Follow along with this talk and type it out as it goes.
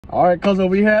All right, cuz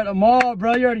we here at the mall,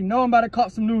 bro. You already know I'm about to cop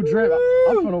some new drip.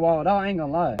 I'm finna wild out. I ain't gonna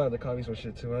lie. I had to cop me some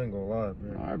shit too. I ain't gonna lie,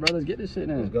 bro. All right, bro. Let's get this shit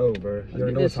in. Let's go, bro.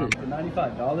 Let's get this shit. For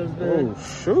 $95, bro. Oh,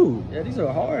 shoot. Yeah, these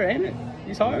are hard, ain't it?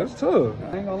 These hard. That's tough.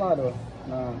 I ain't gonna lie, though.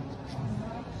 Nah.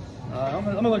 I'm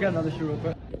gonna look at another shoe real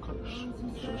quick.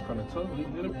 Shit's kind of tough.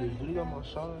 You got my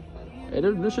size? Hey,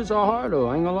 this shit's all hard, though.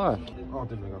 I ain't gonna lie. I don't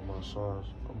think they got my size.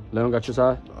 They don't got your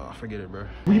size? Forget it, bro.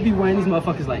 We be wearing these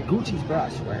motherfuckers like Gucci's, bro. I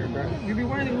swear, bro. We be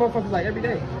wearing these motherfuckers like every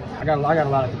day. I got a lot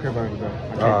at the crib already, bro.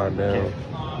 Ah, damn.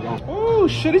 Oh,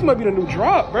 shit. These might be the new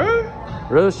drop, bro.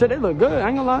 Real shit, they look good. I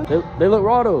ain't gonna lie. They look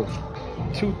raw, though.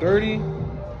 230. I'm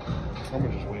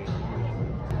gonna just wait.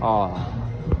 Aw.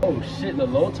 Oh, shit. The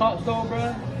low tops, though,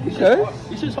 bro.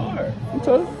 These shit's hard. You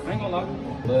tough? I ain't gonna lie.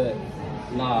 But,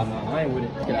 nah, I ain't with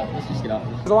it. Let's get out. Let's just get out.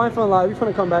 So I ain't feeling like we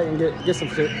finna come back and get some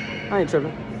shit. I ain't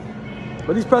tripping.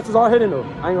 But these pretzels are hitting, though.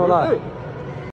 I ain't gonna lie.